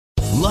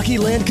Lucky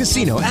Land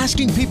Casino,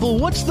 asking people,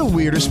 what's the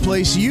weirdest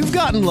place you've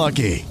gotten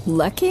lucky?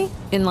 Lucky?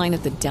 In line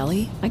at the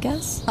deli, I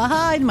guess?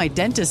 Aha, in my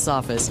dentist's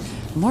office.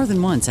 More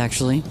than once,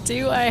 actually.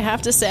 Do I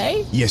have to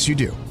say? Yes, you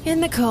do. In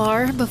the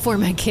car before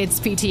my kids'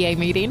 PTA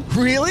meeting.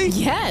 Really?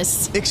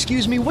 Yes.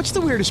 Excuse me, what's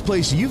the weirdest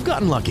place you've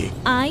gotten lucky?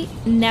 I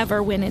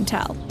never win and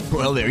tell.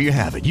 Well, there you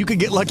have it. You can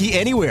get lucky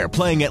anywhere,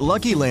 playing at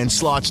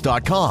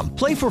LuckyLandSlots.com.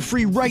 Play for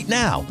free right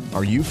now.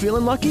 Are you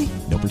feeling lucky?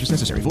 No purchase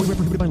necessary. Void where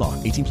prohibited by law.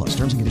 18 plus.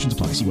 Terms and conditions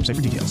apply. See website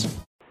for details.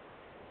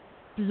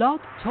 Blog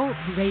Talk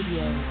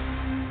Radio.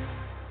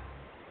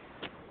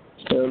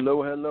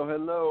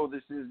 Hello.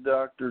 This is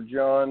Dr.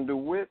 John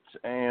DeWitt,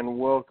 and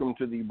welcome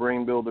to the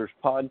Brain Builders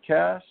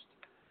podcast.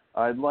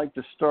 I'd like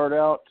to start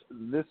out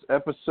this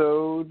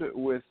episode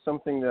with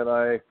something that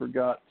I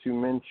forgot to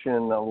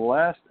mention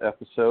last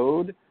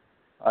episode.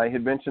 I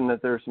had mentioned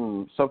that there are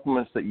some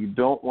supplements that you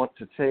don't want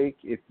to take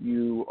if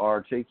you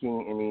are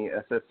taking any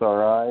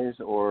SSRIs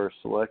or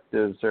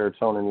selective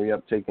serotonin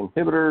reuptake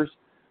inhibitors,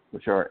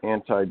 which are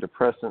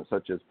antidepressants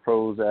such as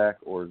Prozac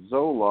or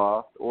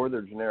Zoloft or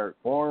their generic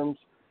forms.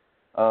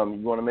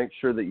 You want to make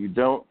sure that you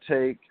don't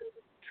take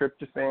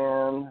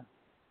tryptophan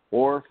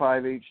or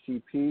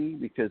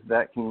 5-HTP because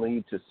that can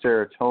lead to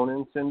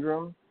serotonin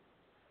syndrome.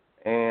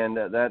 And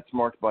that's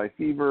marked by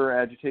fever,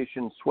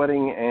 agitation,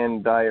 sweating,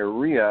 and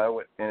diarrhea.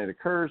 And it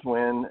occurs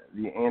when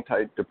the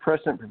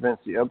antidepressant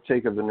prevents the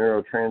uptake of the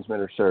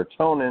neurotransmitter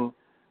serotonin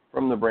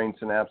from the brain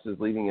synapses,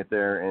 leaving it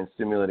there and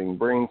stimulating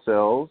brain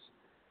cells.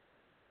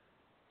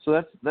 So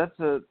that's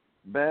a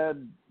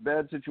bad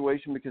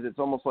situation because it's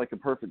almost like a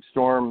perfect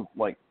storm,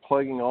 like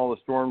plugging all the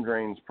storm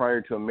drains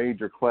prior to a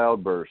major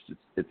cloud burst.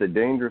 It's a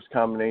dangerous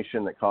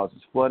combination that causes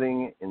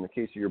flooding. In the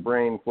case of your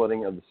brain,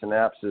 flooding of the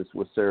synapses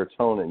with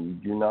serotonin. You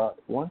do not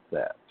want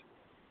that.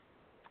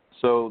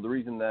 So the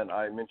reason that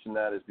I mention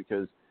that is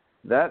because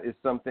that is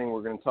something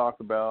we're going to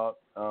talk about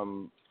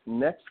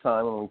next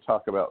time when we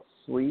talk about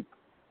sleep.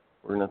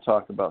 We're going to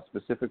talk about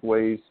specific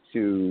ways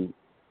to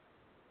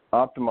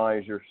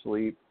optimize your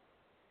sleep.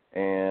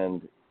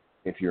 And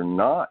if you're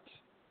not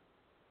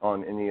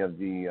on any of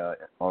the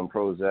on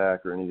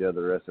Prozac or any of the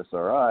other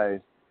SSRIs,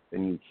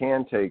 then you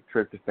can take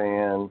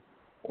tryptophan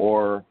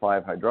or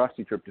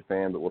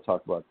 5-hydroxytryptophan, but we'll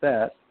talk about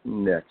that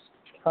next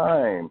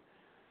time.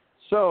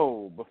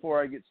 So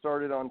before I get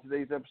started on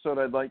today's episode,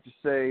 I'd like to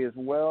say as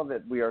well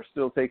that we are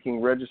still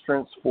taking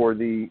registrants for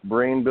the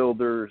Brain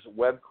Builders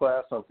web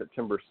class on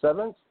September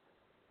 7th.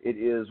 It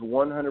is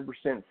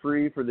 100%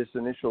 free for this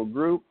initial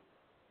group.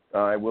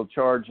 I will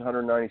charge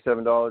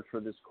 $197 for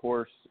this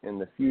course in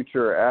the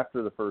future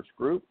after the first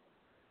group.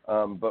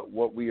 But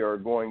what we are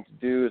going to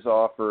do is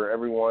offer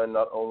everyone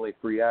not only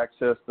free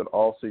access, but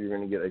also you're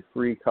going to get a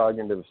free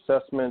cognitive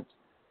assessment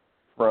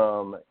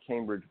from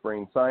Cambridge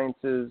Brain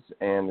Sciences,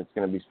 and it's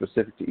going to be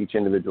specific to each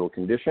individual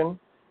condition.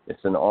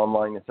 It's an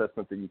online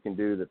assessment that you can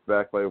do that's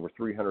backed by over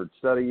 300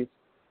 studies.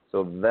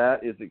 So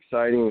that is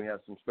exciting. We have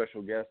some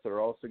special guests that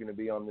are also going to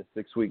be on this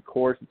 6-week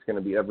course. It's going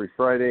to be every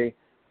Friday,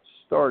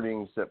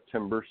 starting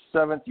September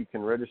 7th. You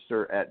can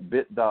register at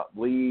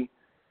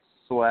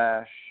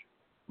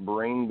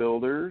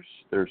bit.ly/brainbuilders.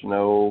 There's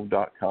no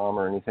 .com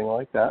or anything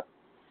like that.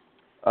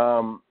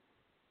 And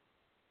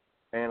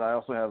I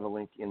also have a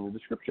link in the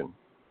description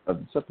of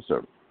this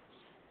episode.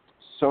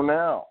 So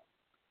now,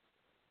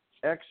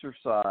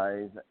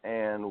 exercise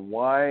and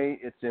why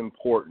it's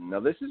important.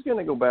 Now, this is going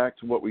to go back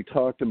to what we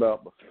talked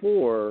about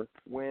before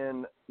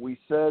when we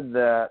said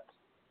that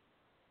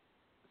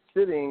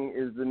sitting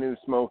is the new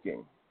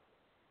smoking.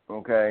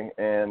 Okay,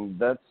 and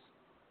that's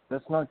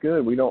not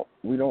good. We don't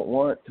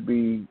want to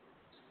be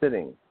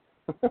sitting.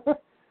 So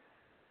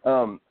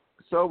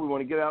we want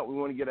to get out. We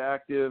want to get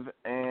active,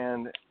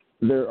 and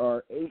there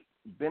are 8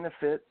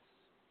 benefits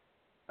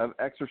of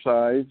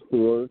exercise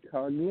for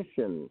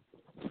cognition.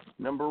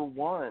 Number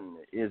 1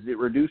 is it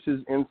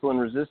reduces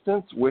insulin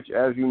resistance, which,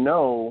 as you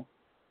know,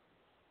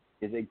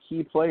 is a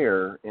key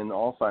player in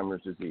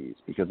Alzheimer's disease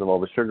because of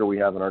all the sugar we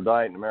have in our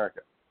diet in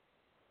America,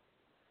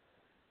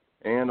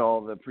 and all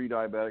the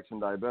pre-diabetics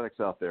and diabetics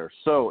out there.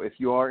 So if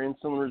you are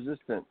insulin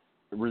resistant,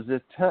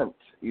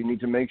 you need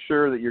to make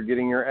sure that you're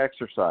getting your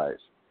exercise.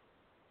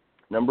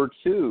 Number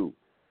 2,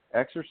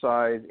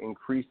 exercise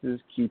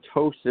increases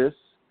ketosis,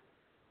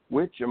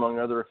 which, among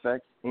other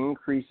effects,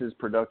 increases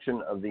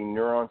production of the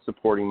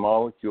neuron-supporting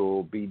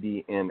molecule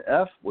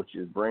BDNF, which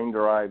is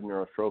brain-derived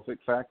neurotrophic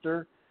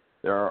factor.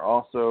 There are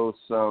also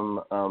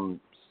some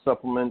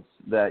supplements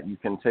that you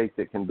can take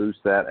that can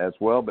boost that as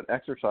well, but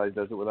exercise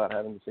does it without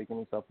having to take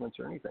any supplements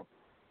or anything.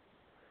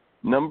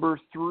 Number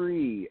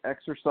 3,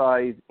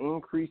 exercise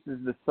increases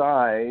the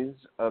size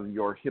of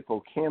your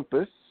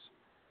hippocampus,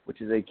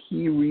 which is a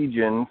key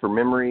region for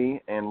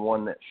memory and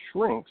one that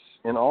shrinks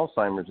in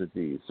Alzheimer's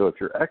disease. So if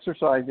you're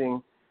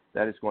exercising,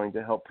 that is going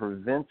to help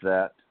prevent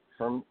that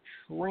from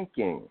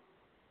shrinking.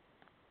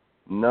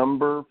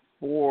 Number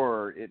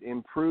 4, it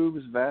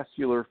improves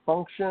vascular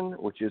function,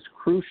 which is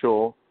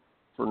crucial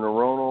for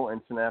neuronal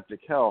and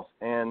synaptic health.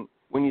 And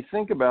when you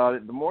think about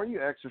it, the more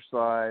you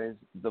exercise,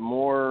 the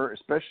more,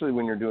 especially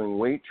when you're doing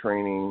weight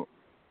training,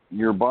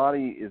 your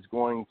body is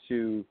going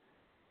to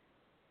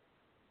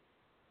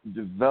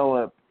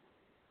develop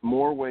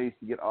more ways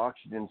to get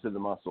oxygen to the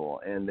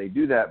muscle, and they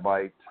do that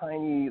by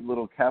tiny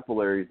little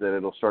capillaries that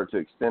it'll start to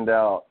extend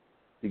out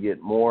to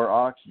get more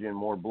oxygen,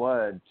 more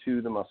blood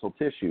to the muscle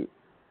tissue.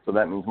 So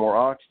that means more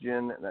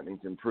oxygen, that means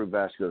improved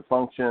vascular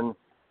function.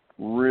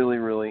 Really,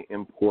 really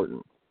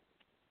important.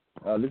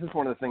 This is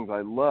one of the things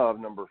I love.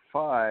 Number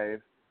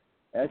 5,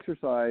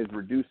 exercise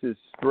reduces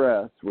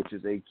stress, which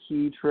is a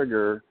key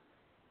trigger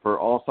for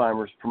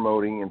Alzheimer's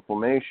promoting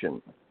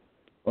inflammation.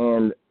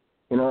 And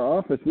in our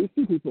office, we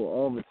see people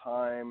all the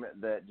time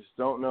that just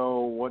don't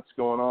know what's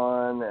going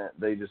on.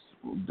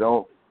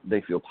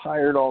 They feel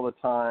tired all the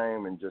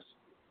time and just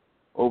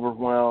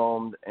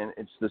overwhelmed. And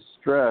it's the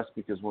stress,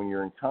 because when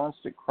you're in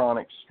constant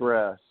chronic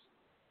stress,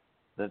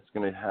 that's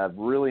going to have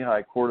really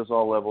high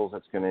cortisol levels.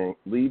 That's going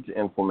to lead to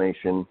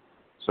inflammation.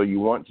 So you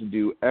want to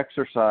do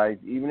exercise,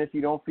 even if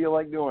you don't feel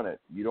like doing it.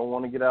 You don't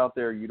want to get out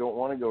there. You don't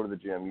want to go to the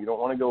gym. You don't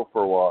want to go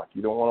for a walk.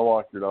 You don't want to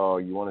walk your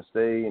dog. You want to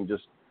stay and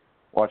just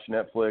watch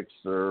Netflix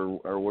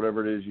or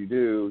whatever it is you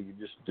do. You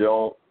just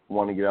don't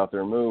want to get out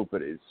there and move.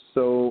 But it's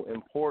so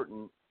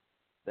important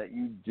that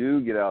you do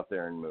get out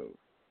there and move.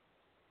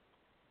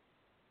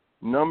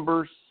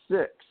 Number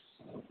 6,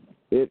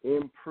 it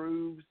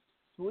improves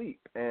sleep.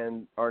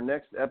 And our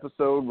next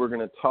episode, we're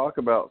going to talk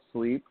about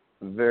sleep.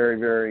 Very,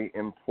 very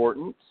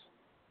important.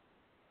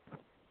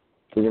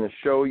 We're going to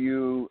show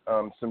you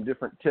some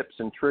different tips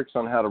and tricks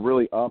on how to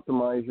really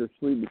optimize your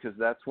sleep, because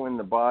that's when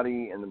the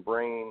body and the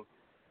brain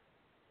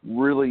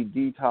really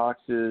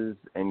detoxes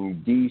and you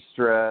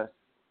de-stress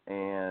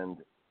and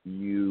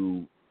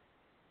you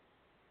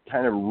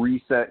kind of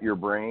reset your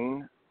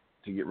brain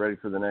to get ready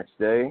for the next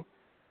day.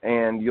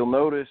 And you'll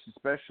notice,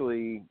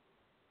 especially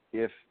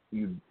if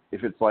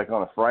it's like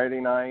on a Friday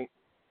night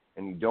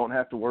and you don't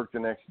have to work the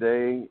next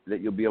day, that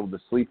you'll be able to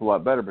sleep a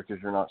lot better because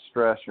you're not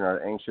stressed, you're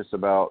not anxious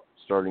about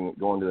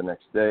going to the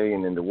next day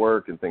and into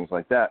work and things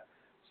like that.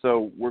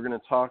 So we're going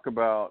to talk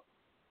about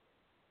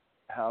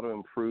how to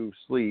improve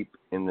sleep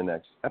in the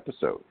next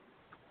episode.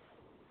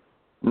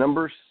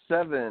 Number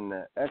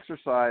 7,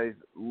 exercise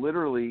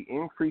literally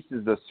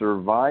increases the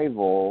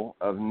survival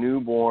of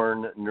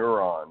newborn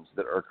neurons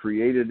that are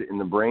created in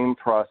the brain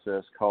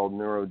process called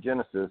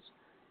neurogenesis.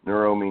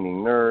 Neuro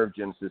meaning nerve,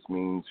 genesis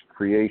means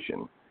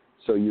creation.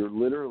 So you're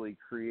literally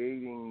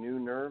creating new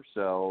nerve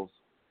cells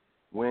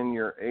when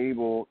you're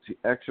able to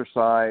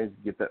exercise,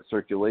 get that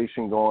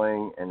circulation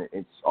going, and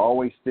it's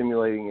always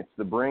stimulating. It's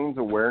the brain's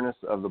awareness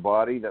of the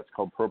body. That's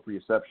called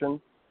proprioception.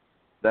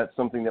 That's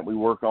something that we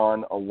work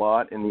on a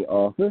lot in the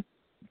office.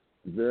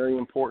 Very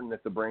important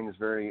that the brain is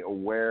very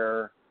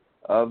aware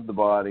of the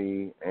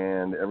body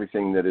and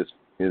everything that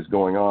is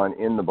going on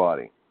in the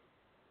body.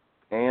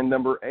 And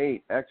number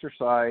 8,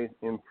 exercise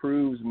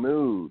improves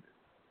mood.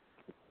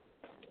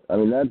 I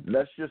mean,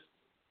 that's just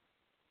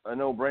a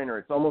no-brainer.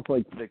 It's almost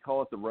like they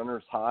call it the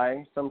runner's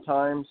high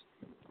sometimes.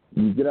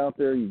 You get out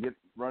there, you get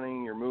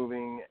running, you're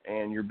moving,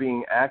 and you're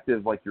being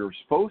active like you're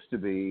supposed to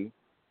be.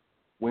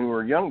 When we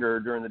were younger,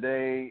 during the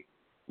day,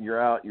 you're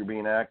out, you're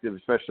being active.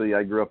 Especially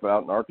I grew up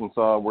out in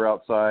Arkansas. We're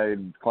outside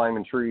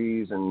climbing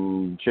trees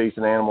and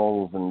chasing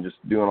animals and just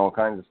doing all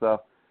kinds of stuff.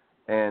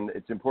 And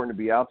it's important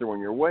to be out there when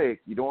you're awake.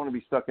 You don't want to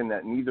be stuck in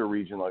that neither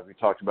region like we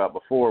talked about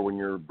before, when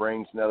your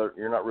brain's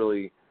you're not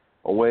really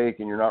awake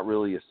and you're not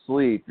really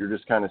asleep. You're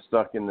just kind of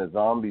stuck in the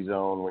zombie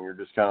zone when you're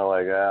just kind of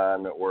like,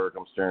 I'm at work,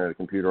 I'm staring at a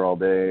computer all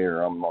day,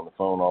 or I'm on the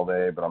phone all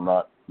day, but I'm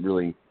not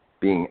really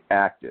being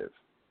active.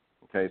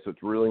 Okay, so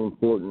it's really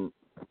important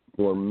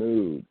for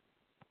mood.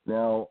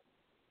 Now,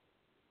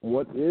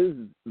 what is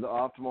the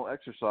optimal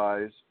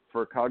exercise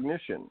for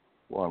cognition?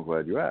 Well, I'm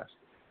glad you asked.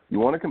 You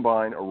want to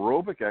combine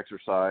aerobic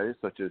exercise,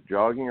 such as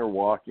jogging or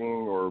walking,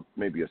 or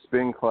maybe a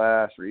spin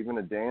class, or even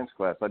a dance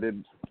class. I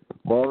did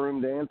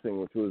ballroom dancing,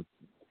 which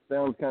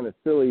sounds kind of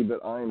silly, but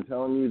I am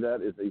telling you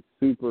that is a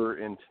super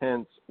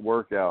intense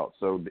workout.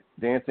 So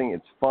dancing,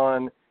 it's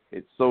fun,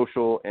 it's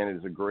social, and it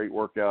is a great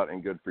workout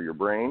and good for your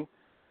brain.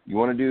 You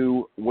want to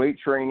do weight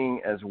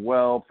training as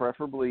well,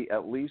 preferably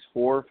at least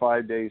 4 or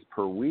 5 days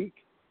per week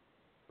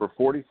for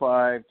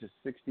 45 to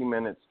 60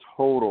 minutes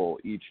total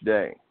each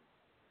day.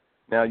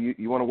 Now,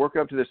 you want to work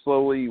up to this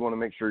slowly. You want to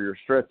make sure you're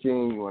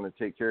stretching. You want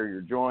to take care of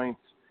your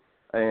joints.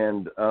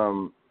 And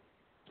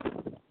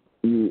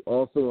you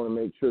also want to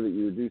make sure that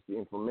you reduce the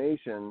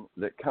inflammation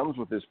that comes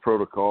with this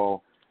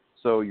protocol.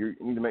 So you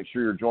need to make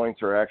sure your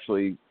joints are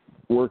actually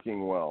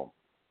working well.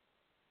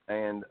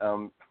 And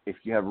if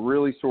you have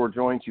really sore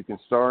joints, you can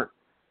start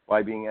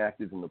by being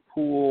active in the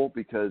pool,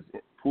 because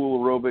pool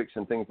aerobics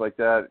and things like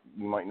that,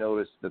 you might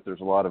notice that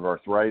there's a lot of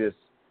arthritis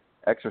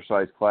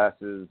exercise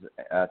classes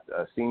at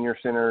senior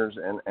centers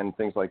and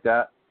things like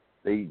that.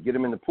 They get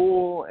them in the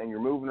pool and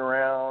you're moving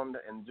around,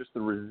 and just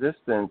the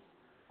resistance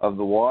of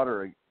the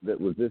water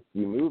that resists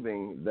you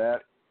moving,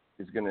 that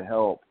is going to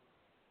help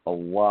a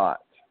lot.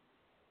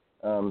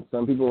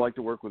 Some people like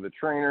to work with a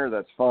trainer.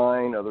 That's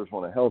fine. Others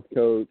want a health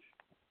coach.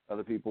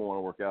 Other people want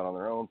to work out on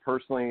their own.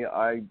 Personally,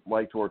 I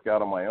like to work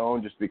out on my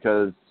own just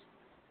because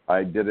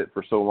I did it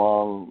for so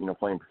long,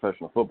 playing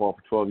professional football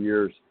for 12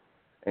 years,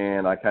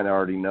 and I kind of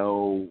already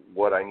know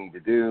what I need to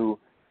do.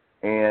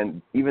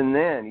 And even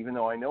then, even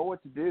though I know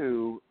what to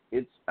do,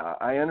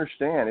 I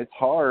understand it's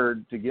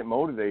hard to get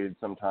motivated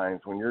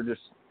sometimes when you're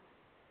just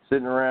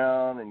sitting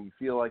around and you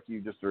feel like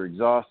you just are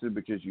exhausted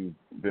because you've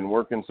been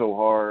working so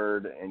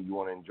hard and you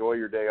want to enjoy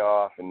your day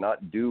off and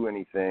not do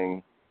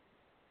anything.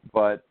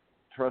 But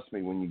trust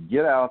me, when you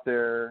get out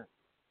there,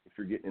 if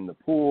you're getting in the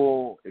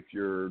pool, if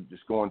you're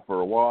just going for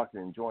a walk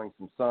and enjoying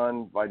some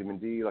sun, vitamin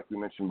D, like we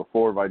mentioned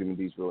before, vitamin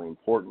D is really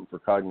important for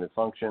cognitive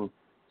function.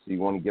 So you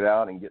want to get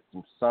out and get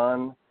some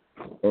sun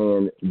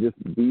and just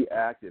be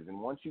active. And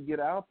once you get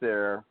out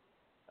there,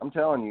 I'm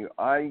telling you,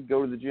 I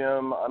go to the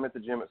gym. I'm at the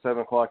gym at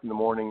 7 o'clock in the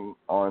morning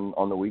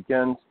on the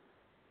weekends,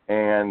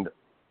 and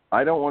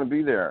I don't want to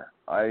be there.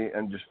 I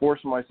am just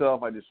forcing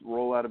myself. I just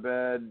roll out of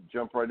bed,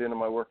 jump right into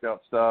my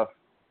workout stuff,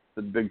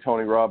 the big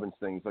Tony Robbins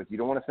things. Like, you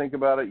don't want to think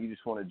about it. You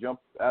just want to jump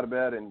out of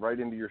bed and right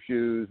into your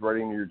shoes, right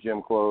into your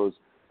gym clothes,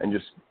 and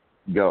just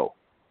go.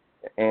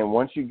 And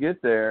once you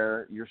get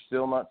there, you're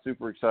still not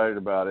super excited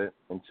about it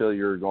until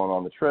you're going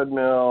on the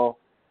treadmill,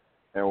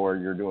 or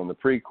you're doing the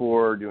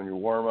pre-core, doing your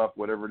warm-up,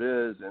 whatever it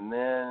is. And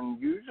then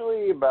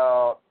usually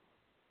about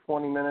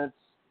 20 minutes,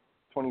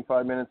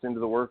 25 minutes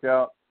into the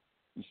workout,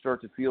 you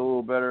start to feel a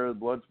little better, the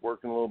blood's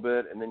working a little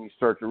bit, and then you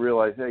start to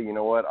realize, hey, you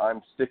know what,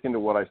 I'm sticking to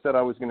what I said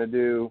I was going to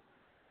do,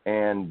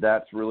 and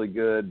that's really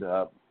good.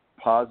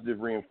 Positive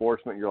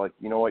reinforcement. You're like,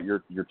 you know what,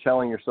 you're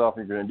telling yourself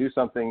you're going to do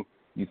something,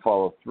 you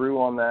follow through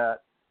on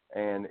that,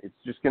 and it's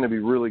just going to be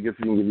really good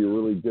for you and give you a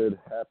really good,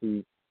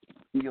 happy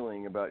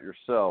feeling about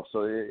yourself.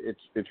 So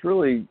it's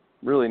really,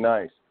 really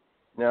nice.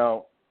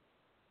 Now,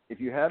 if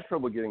you have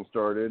trouble getting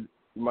started,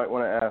 you might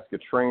want to ask a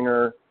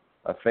trainer,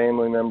 a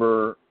family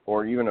member,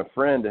 or even a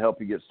friend to help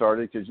you get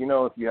started, because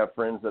if you have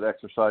friends that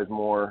exercise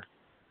more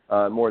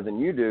than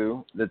you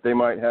do, that they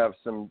might have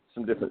some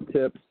different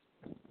tips,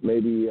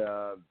 maybe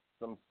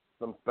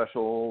some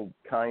special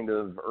kind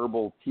of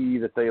herbal tea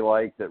that they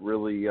like that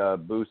really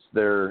boosts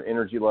their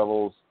energy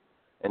levels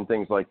and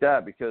things like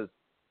that, because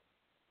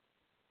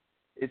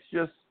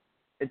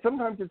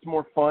sometimes it's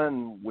more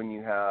fun when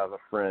you have a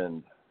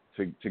friend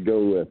to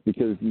go with,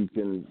 because you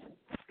can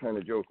kind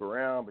of joke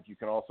around, but you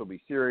can also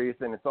be serious,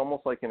 and it's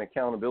almost like an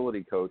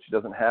accountability coach. It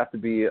doesn't have to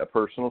be a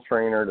personal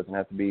trainer. It doesn't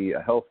have to be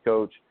a health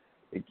coach.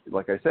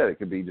 Like I said, it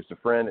could be just a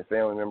friend, a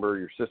family member,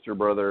 your sister,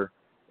 brother.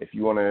 If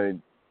you want to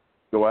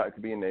go out, it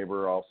could be a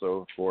neighbor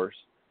also, of course.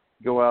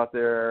 Go out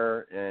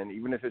there, and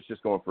even if it's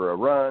just going for a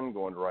run,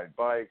 going to ride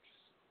bikes,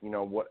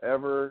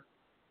 whatever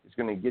is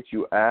going to get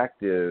you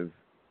active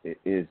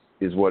is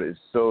what is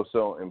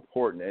so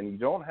important. And you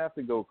don't have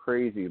to go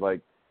crazy.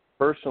 Like,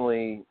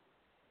 personally,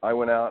 I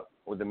went out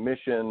with a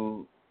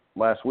mission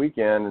last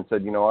weekend and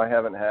said, I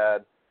haven't had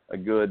a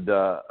good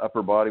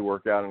upper body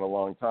workout in a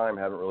long time.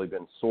 Haven't really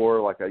been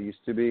sore like I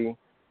used to be.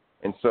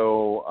 And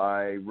so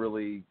I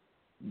really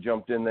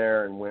jumped in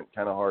there and went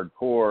kind of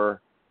hardcore,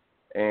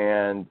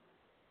 and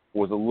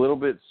was a little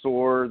bit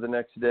sore the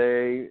next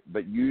day.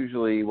 But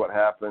usually what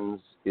happens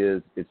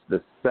is it's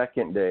the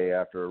second day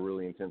after a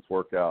really intense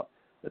workout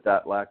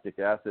that lactic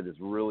acid is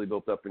really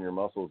built up in your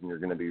muscles, and you're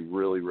going to be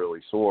really,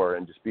 really sore.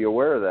 And just be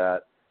aware of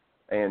that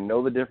and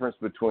know the difference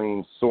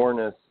between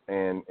soreness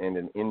and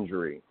an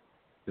injury.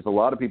 Because a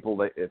lot of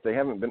people, if they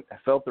haven't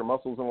felt their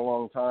muscles in a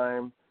long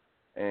time,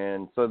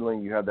 and suddenly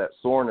you have that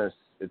soreness,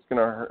 it's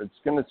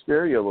gonna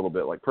scare you a little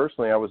bit. Like,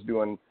 personally, I was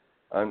doing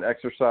an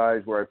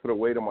exercise where I put a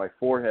weight on my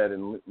forehead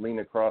and lean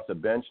across a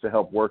bench to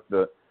help work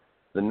the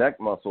neck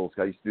muscles.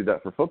 I used to do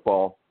that for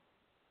football.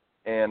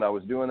 And I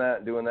was doing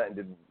that and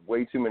did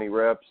way too many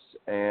reps.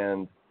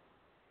 And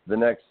the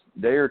next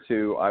day or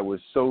two, I was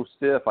so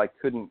stiff I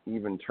couldn't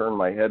even turn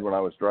my head when I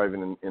was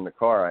driving in the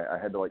car.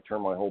 I had to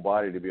turn my whole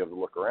body to be able to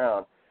look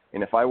around.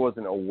 And if I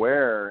wasn't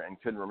aware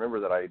and couldn't remember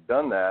that I had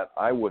done that,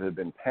 I would have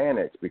been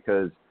panicked,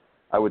 because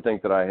I would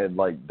think that I had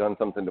done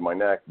something to my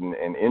neck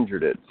and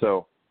injured it.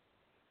 So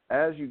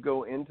as you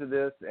go into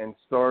this and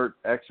start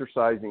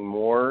exercising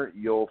more,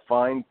 you'll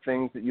find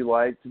things that you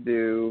like to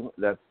do.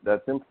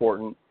 That's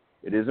important.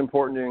 It is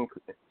important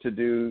to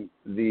do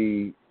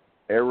the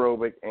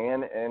aerobic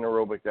and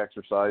anaerobic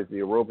exercise. The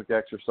aerobic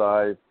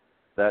exercise,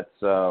 that's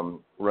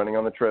running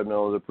on the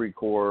treadmill, the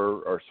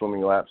pre-core, or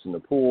swimming laps in the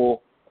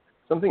pool.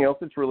 Something else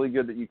that's really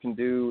good that you can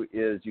do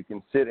is you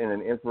can sit in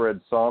an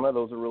infrared sauna.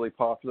 Those are really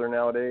popular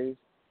nowadays,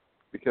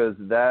 because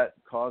that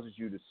causes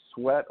you to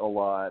sweat a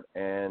lot,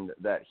 and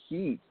that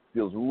heat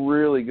feels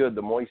really good.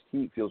 The moist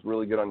heat feels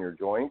really good on your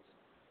joints.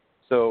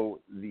 So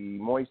the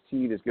moist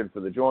heat is good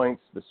for the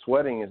joints. The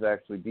sweating is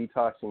actually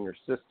detoxing your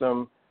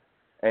system,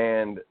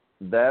 and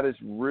that is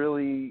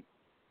really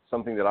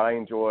something that I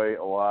enjoy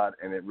a lot,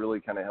 and it really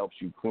kind of helps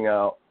you clean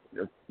out.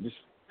 It just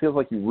feels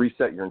like you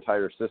reset your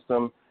entire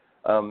system.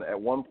 At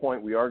one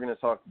point, we are going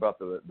to talk about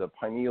the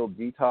pineal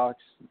detox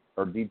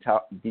or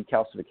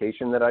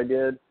decalcification that I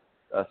did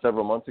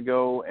several months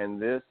ago,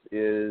 and this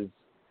is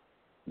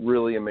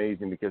really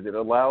amazing because it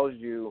allows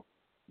you,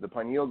 the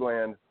pineal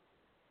gland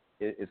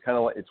is kind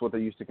of like, it's what they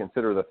used to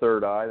consider the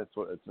third eye.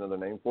 It's another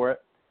name for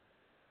it.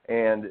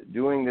 And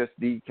doing this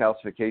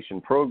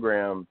decalcification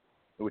program,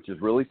 which is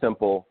really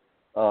simple,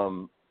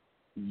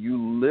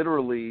 you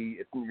literally,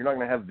 you're not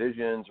going to have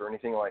visions or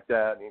anything like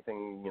that,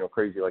 anything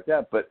crazy like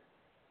that, but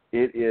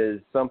it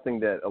is something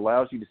that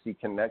allows you to see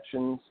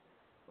connections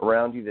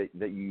around you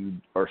that you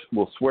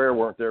will swear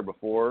weren't there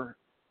before,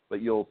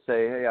 but you'll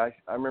say, hey,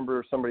 I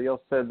remember somebody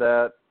else said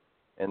that,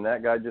 and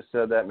that guy just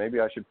said that. Maybe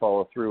I should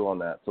follow through on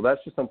that. So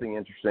that's just something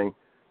interesting.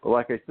 But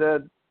like I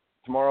said,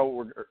 tomorrow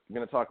we're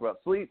going to talk about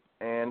sleep,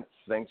 and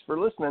thanks for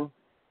listening.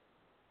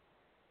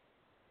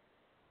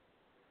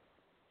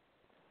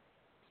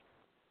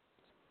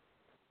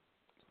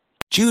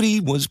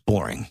 Judy was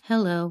boring.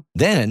 Hello.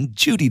 Then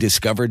Judy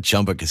discovered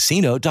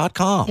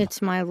ChumbaCasino.com.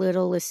 It's my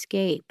little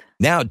escape.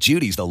 Now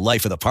Judy's the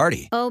life of the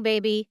party. Oh,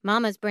 baby,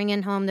 mama's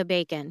bringing home the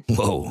bacon.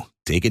 Whoa,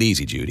 take it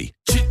easy, Judy.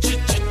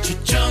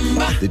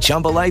 The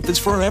Chumba life is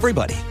for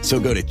everybody. So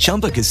go to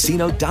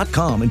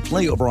ChumbaCasino.com and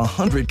play over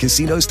 100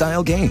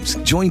 casino-style games.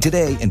 Join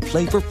today and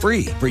play for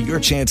free for your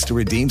chance to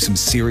redeem some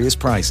serious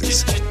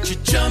prizes.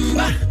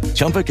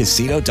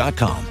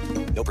 ChumbaCasino.com.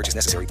 No purchase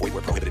necessary. Void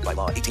where prohibited by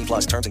law.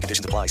 18+ terms and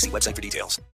conditions apply. See website for details.